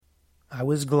I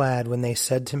was glad when they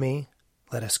said to me,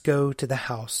 "Let us go to the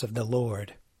house of the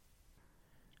Lord."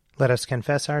 Let us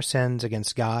confess our sins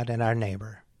against God and our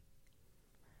neighbor.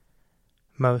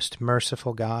 Most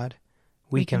merciful God,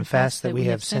 we confess that we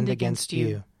have sinned against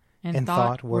you in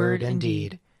thought, word, and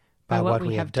deed, by what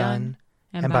we have done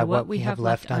and by what we have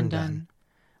left undone.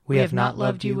 We have not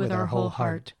loved you with our whole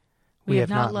heart. We have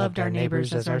not loved our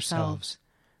neighbors as ourselves.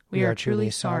 We are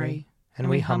truly sorry, and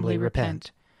we humbly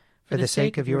repent. For the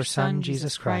sake of your Son,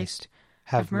 Jesus Christ,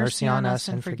 have mercy on us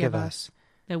and forgive us,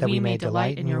 that we may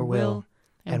delight in your will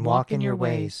and walk in your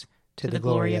ways, to the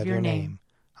glory of your name.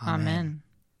 Amen.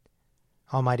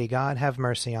 Almighty God, have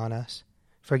mercy on us.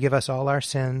 Forgive us all our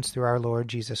sins through our Lord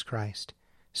Jesus Christ.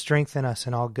 Strengthen us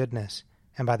in all goodness,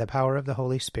 and by the power of the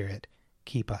Holy Spirit,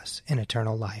 keep us in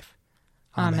eternal life.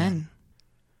 Amen.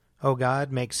 O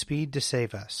God, make speed to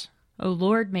save us. O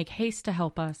Lord, make haste to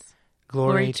help us.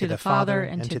 Glory to the Father,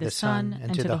 and to the Son,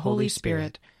 and to the Holy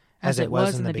Spirit, as it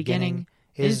was in the beginning,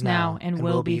 is now, and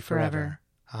will be forever.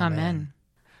 Amen.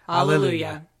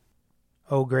 Alleluia.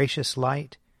 O gracious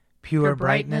light, pure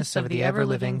brightness of the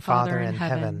ever-living Father in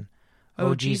heaven,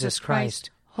 O Jesus Christ,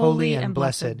 holy and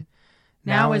blessed,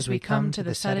 now as we come to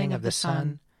the setting of the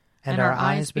sun, and our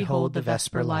eyes behold the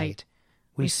vesper light,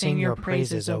 we sing your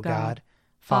praises, O God,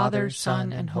 Father,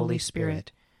 Son, and Holy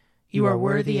Spirit. You are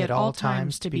worthy at all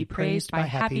times to be praised by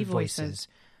happy voices,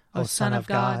 O Son of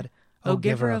God, O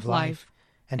Giver of life,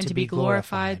 and to be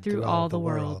glorified through all the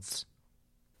worlds.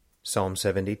 Psalm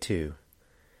 72.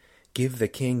 Give the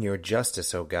king your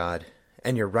justice, O God,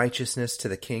 and your righteousness to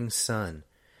the king's son,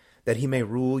 that he may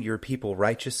rule your people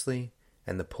righteously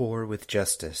and the poor with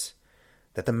justice,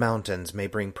 that the mountains may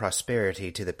bring prosperity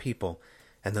to the people,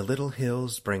 and the little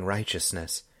hills bring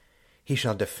righteousness. He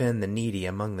shall defend the needy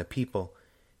among the people.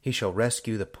 He shall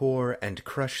rescue the poor and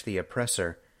crush the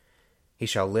oppressor. He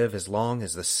shall live as long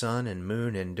as the sun and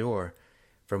moon endure,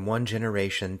 from one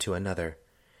generation to another.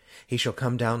 He shall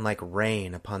come down like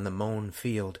rain upon the mown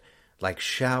field, like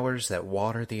showers that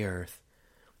water the earth.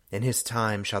 In his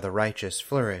time shall the righteous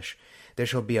flourish. There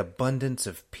shall be abundance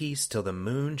of peace till the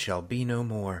moon shall be no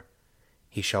more.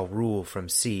 He shall rule from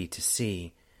sea to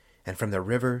sea, and from the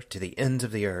river to the ends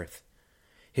of the earth.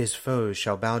 His foes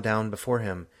shall bow down before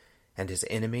him, and his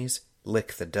enemies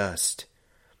lick the dust.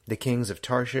 The kings of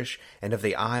Tarshish and of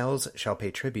the isles shall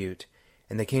pay tribute,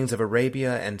 and the kings of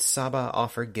Arabia and Saba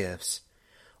offer gifts.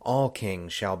 All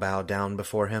kings shall bow down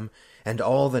before him, and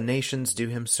all the nations do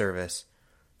him service.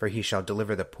 For he shall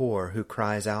deliver the poor who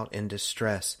cries out in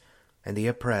distress, and the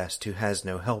oppressed who has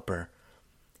no helper.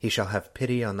 He shall have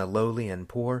pity on the lowly and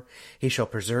poor. He shall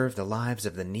preserve the lives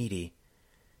of the needy.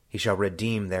 He shall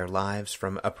redeem their lives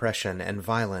from oppression and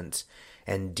violence,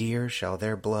 and dear shall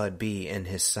their blood be in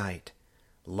his sight.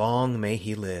 Long may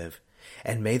he live,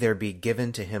 and may there be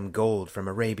given to him gold from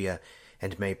Arabia,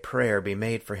 and may prayer be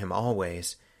made for him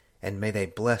always, and may they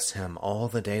bless him all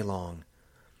the day long.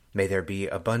 May there be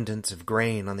abundance of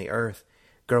grain on the earth,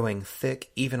 growing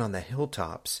thick even on the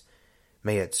hilltops.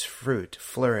 May its fruit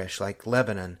flourish like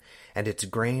Lebanon, and its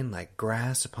grain like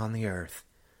grass upon the earth.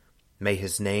 May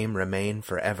his name remain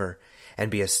forever,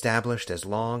 and be established as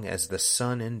long as the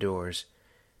sun endures.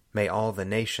 May all the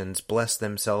nations bless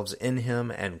themselves in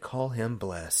him and call him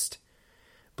blessed.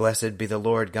 Blessed be the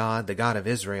Lord God, the God of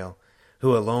Israel,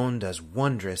 who alone does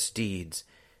wondrous deeds,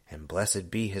 and blessed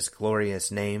be his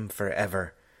glorious name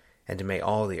forever. And may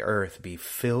all the earth be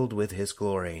filled with his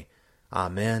glory.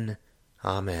 Amen.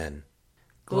 Amen.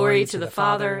 Glory to the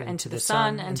Father, and to the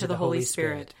Son, and to the Holy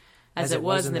Spirit, as it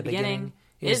was in the beginning,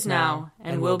 is now,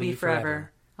 and will be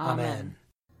forever. Amen.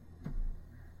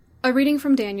 A reading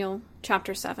from Daniel,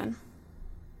 chapter 7.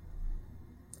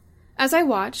 As I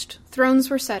watched, thrones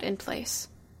were set in place,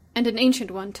 and an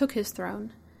ancient one took his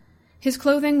throne. His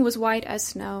clothing was white as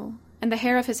snow, and the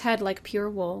hair of his head like pure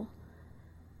wool.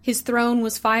 His throne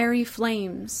was fiery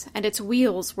flames, and its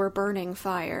wheels were burning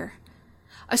fire.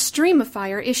 A stream of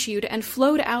fire issued and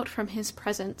flowed out from his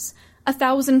presence.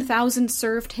 1,000,000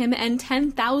 served him, and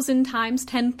 10,000 times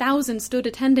 10,000 stood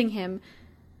attending him.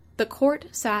 The court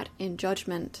sat in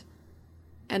judgment,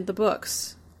 and the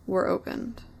books were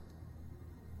opened.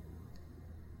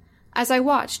 As I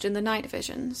watched in the night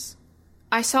visions,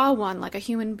 I saw one like a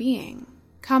human being,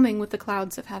 coming with the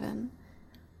clouds of heaven.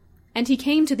 And he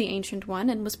came to the Ancient One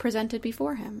and was presented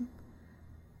before him.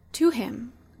 To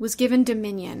him was given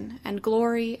dominion and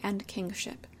glory and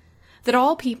kingship, that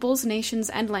all peoples, nations,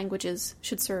 and languages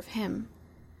should serve him.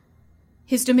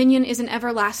 His dominion is an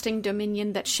everlasting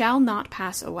dominion that shall not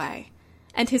pass away,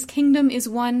 and his kingdom is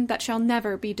one that shall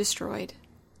never be destroyed.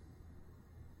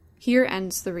 Here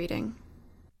ends the reading.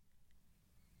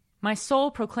 My soul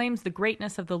proclaims the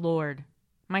greatness of the Lord.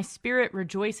 My spirit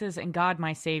rejoices in God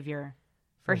my Savior,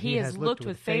 for he has looked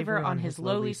with favor on his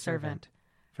lowly servant.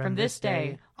 From this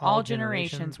day all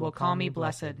generations will call me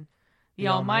blessed. The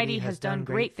Almighty has done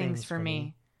great things for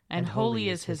me, and holy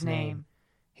is his name.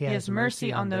 He has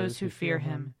mercy on those who fear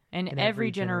him, in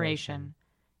every generation.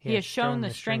 He has shown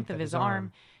the strength of his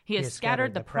arm. He has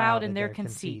scattered the proud in their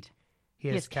conceit. He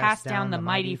has cast down the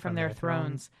mighty from their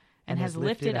thrones, and has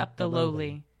lifted up the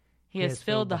lowly. He has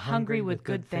filled the hungry with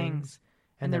good things,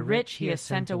 and the rich he has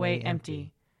sent away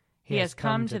empty. He has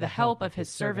come to the help of his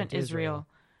servant Israel,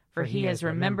 for he has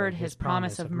remembered his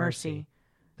promise of mercy,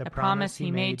 the promise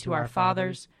he made to our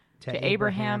fathers, to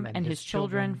Abraham and his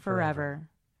children forever.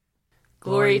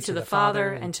 Glory to the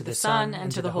Father, and to the Son,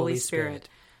 and to the Holy Spirit,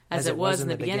 as it was in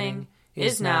the beginning,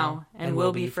 is now, and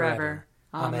will be forever.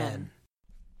 Amen.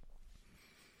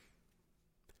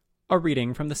 A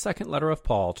reading from the second letter of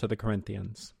Paul to the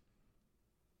Corinthians.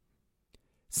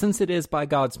 Since it is by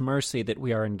God's mercy that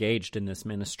we are engaged in this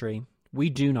ministry, we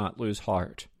do not lose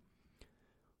heart.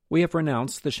 We have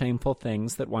renounced the shameful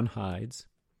things that one hides.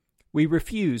 We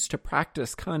refuse to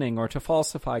practice cunning or to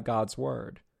falsify God's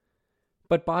word.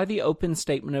 But by the open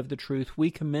statement of the truth,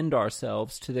 we commend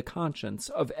ourselves to the conscience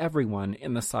of everyone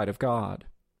in the sight of God.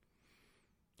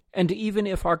 And even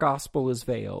if our gospel is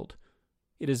veiled,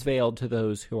 it is veiled to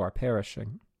those who are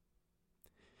perishing.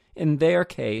 In their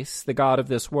case, the God of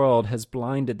this world has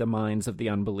blinded the minds of the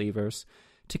unbelievers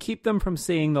to keep them from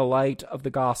seeing the light of the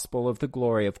gospel of the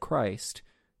glory of Christ,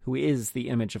 who is the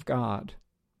image of God.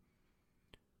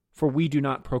 For we do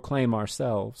not proclaim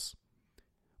ourselves.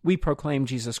 We proclaim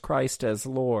Jesus Christ as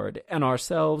Lord, and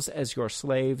ourselves as your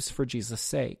slaves for Jesus'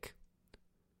 sake.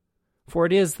 For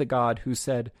it is the God who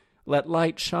said, "Let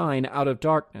light shine out of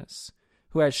darkness,"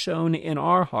 who has shown in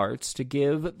our hearts to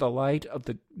give the light of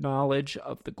the knowledge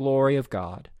of the glory of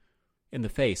God in the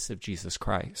face of Jesus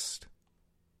Christ.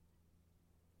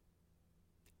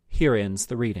 Here ends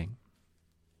the reading.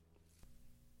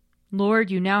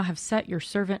 Lord, you now have set your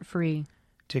servant free,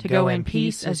 to go in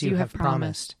peace as you have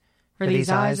promised. For these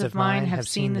eyes of mine have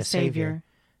seen the Savior,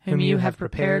 whom you have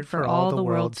prepared for all the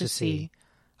world to see,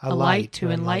 a light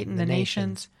to enlighten the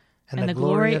nations, and the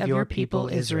glory of your people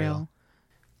Israel.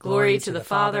 Glory to the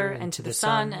Father, and to the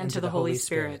Son, and to the Holy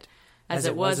Spirit, as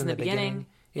it was in the beginning,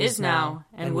 is now,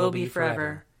 and will be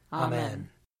forever. Amen.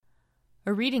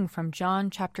 A reading from John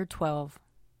chapter 12.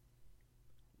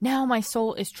 Now my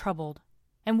soul is troubled.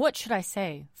 And what should I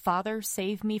say? Father,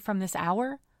 save me from this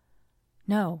hour?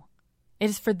 No, it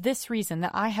is for this reason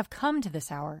that I have come to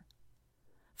this hour.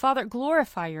 Father,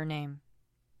 glorify your name.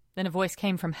 Then a voice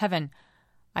came from heaven.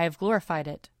 I have glorified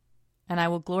it, and I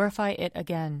will glorify it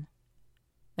again.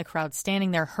 The crowd standing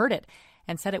there heard it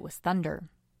and said it was thunder.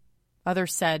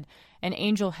 Others said, an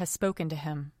angel has spoken to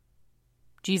him.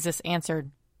 Jesus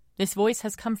answered, this voice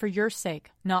has come for your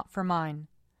sake, not for mine.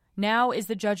 Now is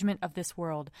the judgment of this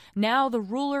world. Now the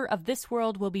ruler of this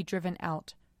world will be driven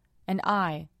out. And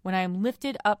I, when I am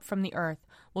lifted up from the earth,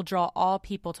 will draw all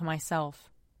people to myself.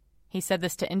 He said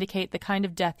this to indicate the kind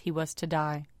of death he was to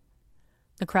die.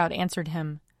 The crowd answered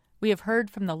him, we have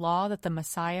heard from the law that the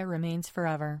Messiah remains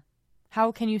forever.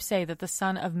 How can you say that the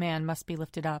Son of Man must be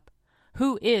lifted up?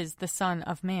 Who is the Son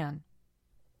of Man?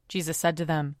 Jesus said to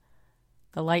them,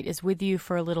 the light is with you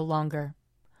for a little longer.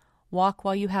 Walk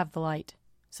while you have the light,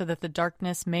 so that the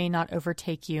darkness may not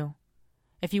overtake you.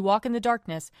 If you walk in the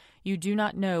darkness, you do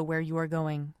not know where you are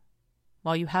going.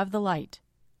 While you have the light,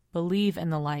 believe in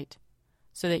the light,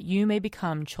 so that you may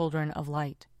become children of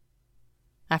light.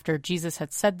 After Jesus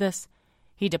had said this,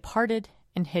 he departed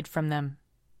and hid from them.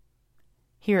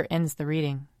 Here ends the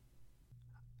reading.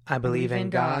 I believe in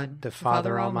God, the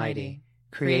Father Almighty,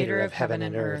 creator of heaven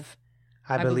and earth.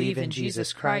 I believe in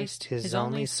Jesus Christ, his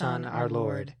only Son, our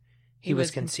Lord. He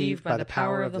was conceived by the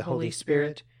power of the Holy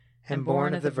Spirit and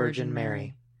born of the Virgin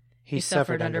Mary. He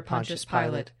suffered under Pontius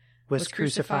Pilate, was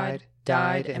crucified,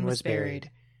 died, and was buried.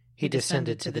 He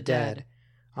descended to the dead.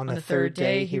 On the third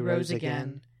day he rose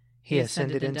again. He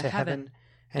ascended into heaven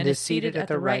and is seated at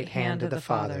the right hand of the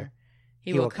Father.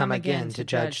 He will come again to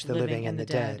judge the living and the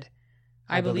dead.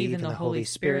 I believe in the Holy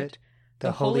Spirit,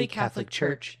 the Holy Catholic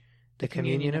Church, the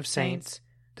communion of saints,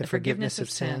 the forgiveness of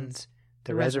sins,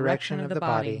 the resurrection of the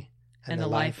body, and the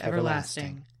life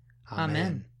everlasting.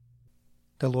 Amen.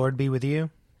 The Lord be with you.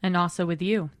 And also with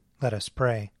you. Let us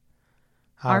pray.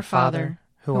 Our Father,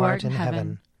 who art in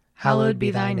heaven, hallowed be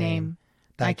thy name.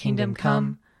 Thy kingdom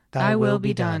come, thy will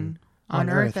be done, on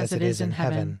earth as it is in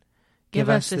heaven. Give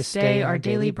us this day our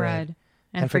daily bread,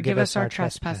 and forgive us our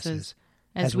trespasses,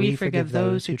 as we forgive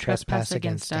those who trespass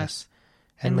against us.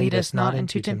 And lead us not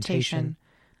into temptation,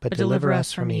 but deliver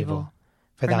us from evil.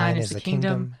 For thine is the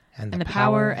kingdom, and the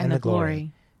power, and the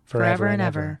glory, forever and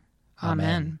ever.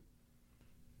 Amen.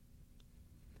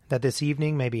 That this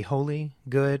evening may be holy,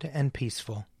 good, and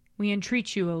peaceful. We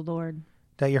entreat you, O Lord.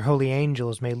 That your holy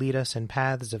angels may lead us in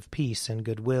paths of peace and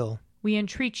goodwill. We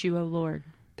entreat you, O Lord.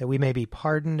 That we may be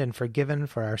pardoned and forgiven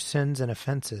for our sins and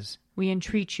offenses. We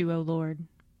entreat you, O Lord.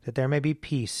 That there may be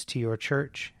peace to your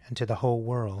church and to the whole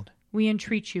world. We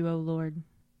entreat you, O Lord.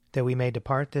 That we may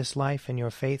depart this life in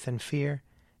your faith and fear,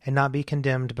 and not be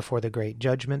condemned before the great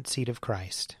judgment seat of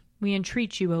Christ. We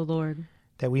entreat you, O Lord.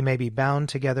 That we may be bound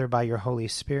together by your Holy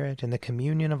Spirit in the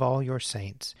communion of all your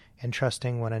saints,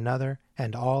 entrusting one another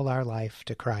and all our life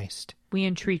to Christ. We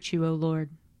entreat you, O Lord.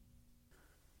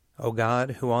 O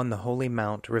God, who on the holy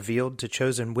mount revealed to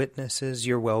chosen witnesses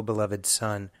your well-beloved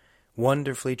Son,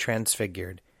 wonderfully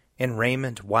transfigured, in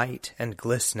raiment white and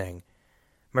glistening,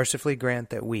 mercifully grant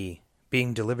that we,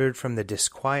 being delivered from the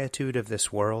disquietude of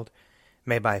this world,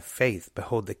 may by faith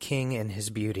behold the King in his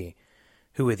beauty,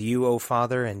 who with you, O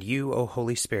Father, and you, O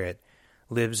Holy Spirit,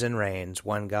 lives and reigns,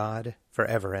 one God, for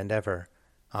ever and ever.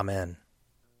 Amen.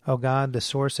 O God, the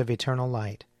source of eternal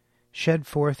light, shed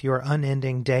forth your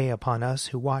unending day upon us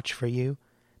who watch for you,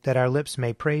 that our lips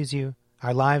may praise you,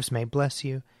 our lives may bless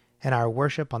you, and our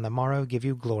worship on the morrow give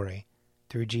you glory.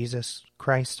 Through Jesus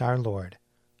Christ our Lord.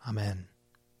 Amen.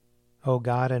 O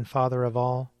God and Father of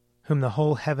all, whom the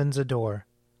whole heavens adore,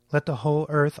 let the whole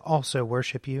earth also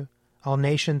worship you, all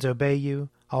nations obey you,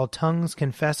 all tongues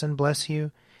confess and bless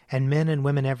you, and men and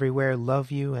women everywhere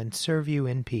love you and serve you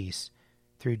in peace.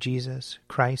 Through Jesus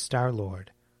Christ our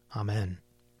Lord. Amen.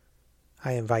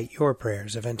 I invite your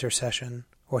prayers of intercession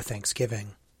or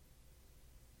thanksgiving.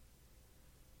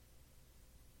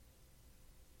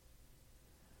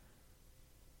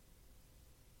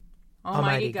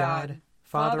 Almighty God,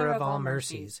 Father of all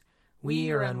mercies, we,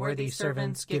 your unworthy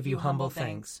servants, give you humble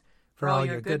thanks for all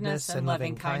your goodness and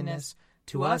loving kindness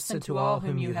to us and to all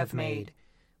whom you have made.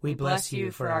 We bless you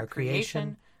for our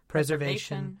creation,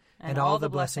 preservation, and all the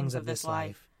blessings of this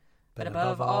life, but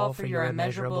above all for your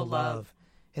immeasurable love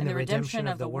in the redemption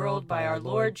of the world by our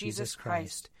Lord Jesus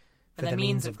Christ, for the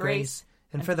means of grace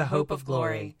and for the hope of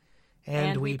glory.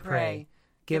 And we pray,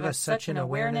 give us such an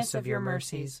awareness of your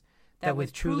mercies that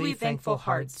with truly thankful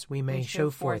hearts we may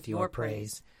show forth your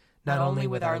praise, not only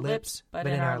with our lips but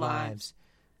in our lives,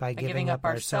 by giving up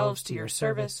ourselves to your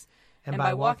service, and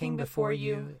by walking before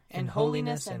you in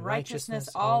holiness and righteousness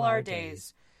all our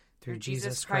days, through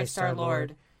Jesus Christ our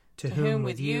Lord, to whom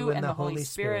with you and the Holy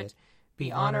Spirit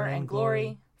be honor and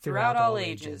glory throughout all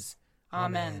ages.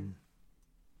 Amen.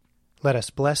 Let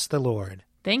us bless the Lord.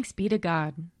 Thanks be to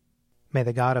God. May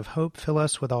the God of hope fill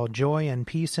us with all joy and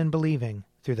peace in believing,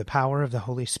 through the power of the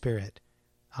Holy Spirit.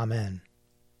 Amen.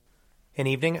 An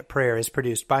Evening at Prayer is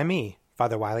produced by me,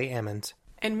 Father Wiley Ammons.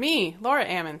 And me, Laura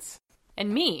Ammons.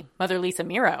 And me, Mother Lisa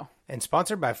Miro. And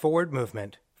sponsored by Forward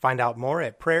Movement. Find out more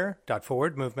at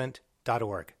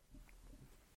prayer.forwardmovement.org.